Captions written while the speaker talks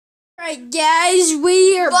Alright guys,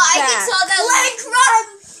 we are back. I can tell that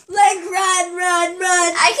Link, run.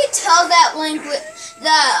 I could tell that Link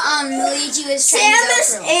Luigi was trying to go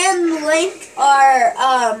Samus for and Link are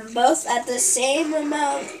both at the same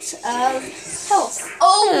amount of health.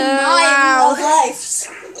 Oh my! Of lives.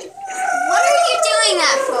 What are you doing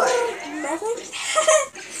that for? Nothing.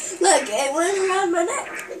 Look, it went around my neck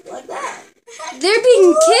like that. They're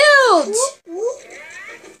being killed.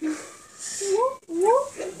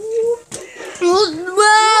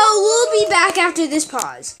 We'll be back after this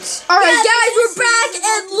pause. Alright guys, we're back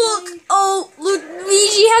and look,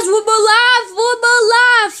 Luigi has one more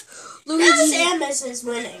life. Luigi. Samus is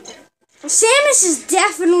winning. Samus is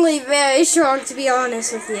definitely very strong, to be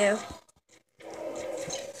honest with you.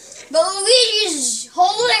 But Luigi's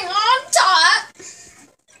holding on tight.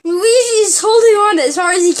 Luigi's holding on as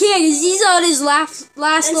hard as he can because he's on his last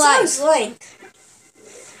life. So Link.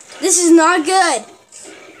 This is not good.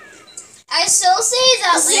 I still say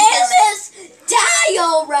that Samus, die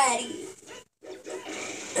already.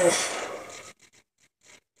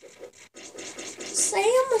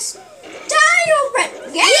 Samus, die already.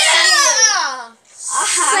 Yeah!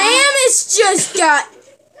 Samus just got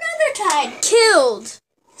another time killed.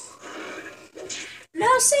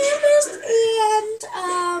 Now Samus and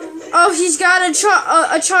oh, he's got a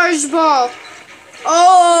charged ball.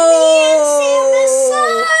 Oh, me and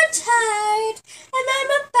Samus are tied, and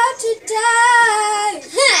I'm about to die.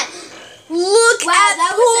 Look at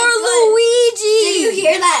poor Luigi. Did you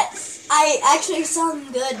hear that? I actually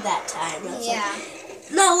sung good that time. Yeah.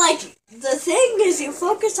 No, like the thing is, you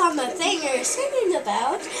focus on the thing you're singing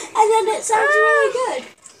about, and then it sounds really good.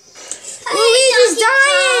 Luigi's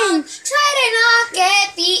dying! Try to not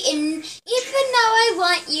get beaten, even though I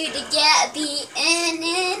want you to get beaten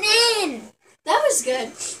in. That was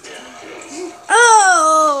good.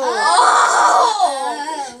 Oh!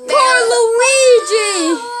 Poor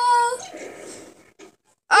Luigi!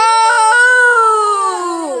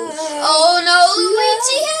 Oh no,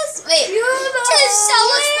 Luigi has... Wait,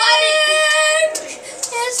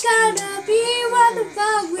 it's gonna be one of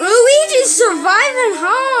our Luigi's surviving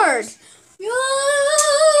hard! You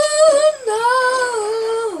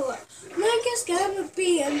know, Link is gonna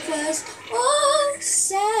be in first.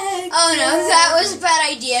 Oh no, that was a bad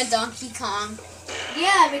idea, Donkey Kong.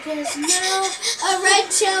 Yeah, because now a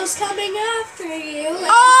red shell's coming after you.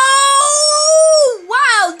 Oh,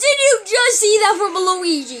 wow! Did you just see that from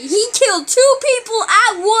Luigi? He killed 2 people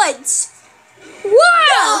at once. Wow!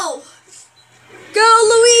 No. Go,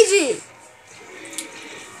 Luigi!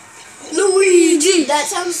 Luigi! That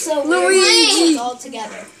sounds so weird. Luigi! All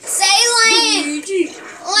together. Say Link! Luigi!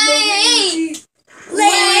 Link!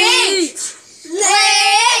 Link!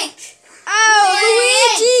 Link! Oh,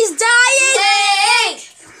 Luigi's dying! Link!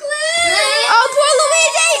 Oh, poor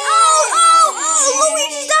Luigi! Oh,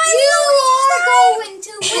 Luigi's dying! You are going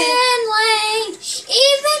to win, Link!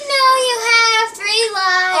 Even though you have 3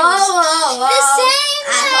 lives. The same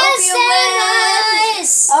as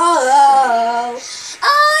Samus! Oh, yeah.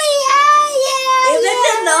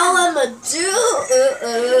 Even though I'm a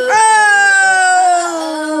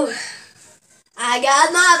I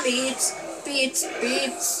got my beats,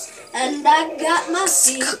 and I got my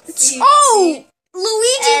feet. Oh!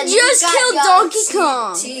 Luigi just killed Donkey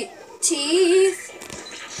Kong. Teeth.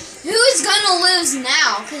 Who's gonna lose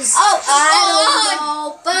now? I don't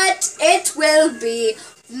know, but it will be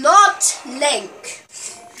not Link.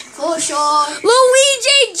 For sure.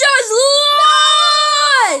 Luigi just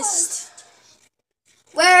lost!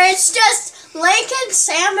 Where it's just Link and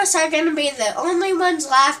Samus are going to be the only ones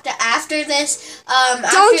left after this.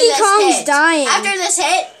 Donkey Kong's dying. After this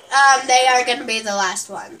hit, they are going to be the last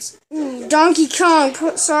ones. Donkey Kong.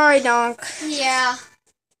 Sorry, Donk. Yeah.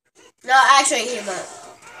 No, actually, he won't.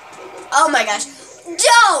 Oh my gosh.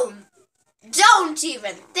 Don't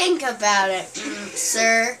even think about it,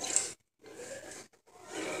 sir.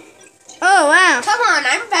 Oh, wow. Come on,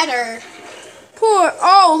 I'm better.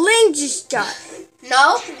 Link just died.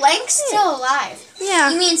 No, Link's still alive.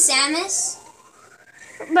 Yeah. You mean Samus?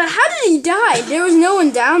 But how did he die? There was no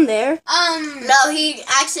one down there. No, he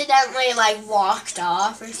accidentally, walked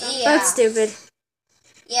off or something. Yeah. That's stupid.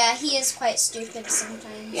 Yeah, he is quite stupid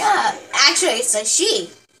sometimes. Yeah, actually, it's a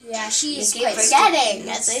she. Yeah, she is keep quite forgetting.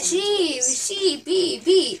 stupid. It's a she,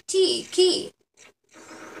 B-B-T-Key.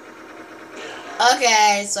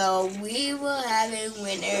 Okay, so we will have a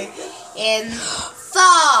winner in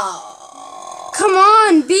fall. Come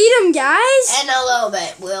on, beat him, guys. In a little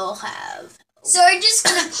bit, we'll have. So we're just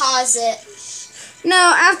gonna pause it.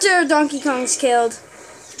 No, after Donkey Kong's killed.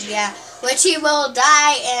 Yeah, which he will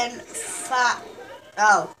die in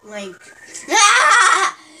Oh, Link.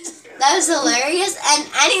 That was hilarious. And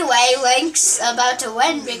anyway, Link's about to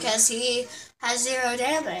win because he has 0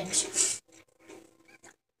 damage.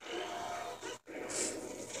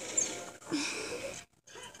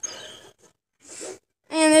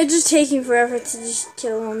 And they're just taking forever to just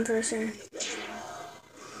kill one person.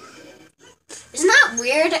 Isn't that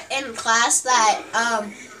weird in class that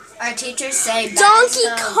our teachers say Donkey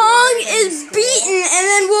Kong is beaten, and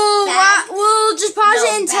then we'll just pause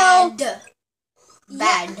it until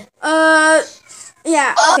bad.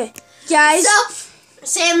 Yeah. Okay, guys. So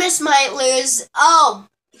Samus might lose. Oh,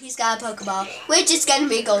 he's got a Pokeball, which is gonna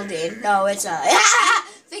be Goldeen. No, it's not.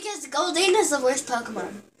 Because Goldeen is the worst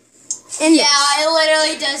Pokemon. And yeah, it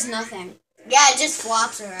literally does nothing. Yeah, it just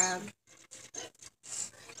flops around.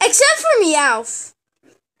 Except for Meowth.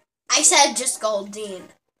 I said just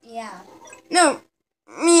Goldeen. Yeah. No,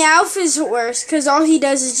 Meowth is worse because all he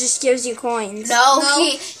does is just gives you coins. No.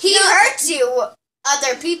 He hurts you,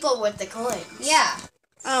 other people with the coins. Yeah.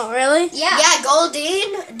 Oh, really? Yeah. Yeah,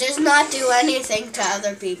 Goldeen does not do anything to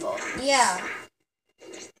other people. Yeah.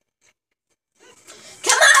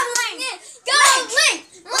 Come on, Link! Go, Link!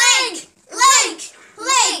 Link! Link!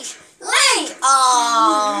 Link! Link!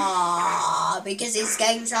 Aww, because he's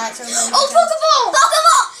getting shot so many times. Oh, Pokeball!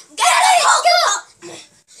 Pokeball! Get it! Pokeball!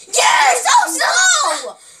 You're so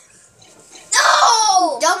slow!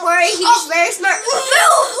 No! Don't worry, he's very smart.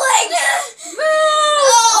 Move, Link! Oh!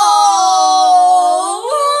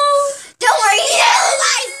 Don't worry, he's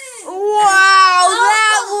alive! Wow,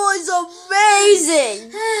 that was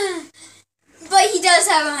amazing. But he does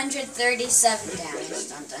have 137 damage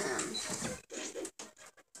done to him.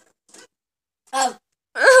 Oh.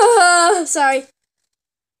 Sorry.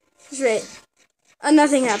 That's right.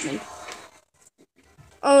 Nothing happened.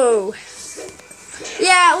 Oh.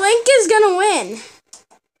 Yeah, Link is gonna win.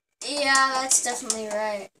 Yeah, that's definitely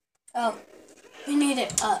right. Oh, we need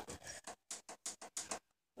it up.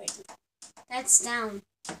 Wait, that's down.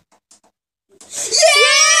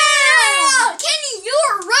 Yeah! Kenny, you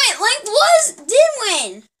were right. Link did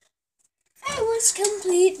win. I was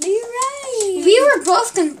completely right. We were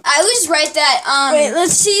both. I was right that Wait,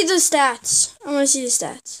 let's see the stats. I want to see the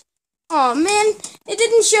stats. Oh man, it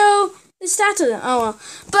didn't show the stats of them. Oh well.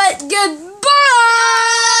 But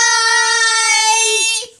goodbye.